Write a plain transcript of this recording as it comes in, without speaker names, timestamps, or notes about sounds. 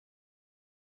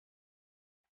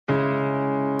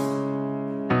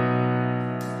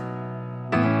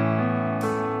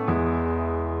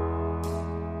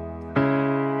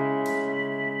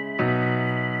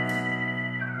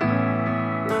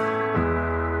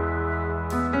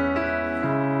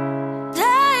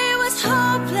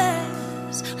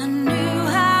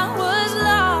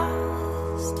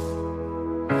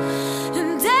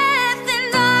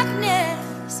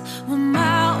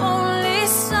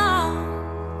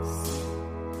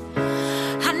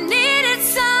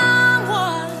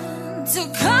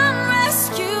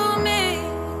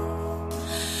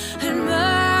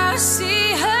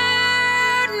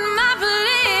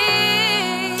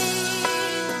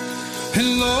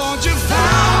Lord, you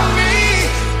found me,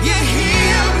 you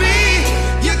healed me,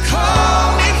 you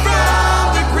called me from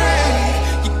the grave.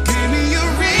 You gave me your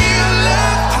real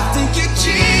love. I thank you,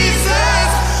 Jesus.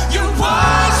 You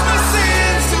washed my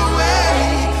sins away.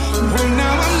 Right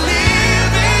now I'm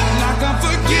living like I'm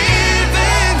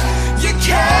forgiven. You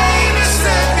came to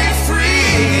set me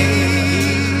free,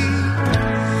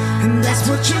 and that's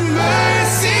what your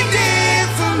mercy did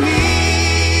for me.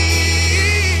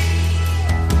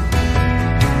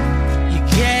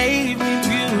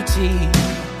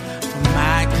 For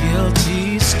my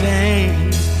guilty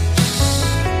stains,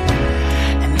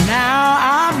 and now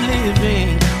I'm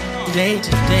living day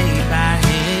to day by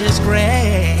His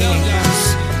grace.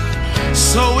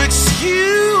 So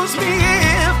excuse me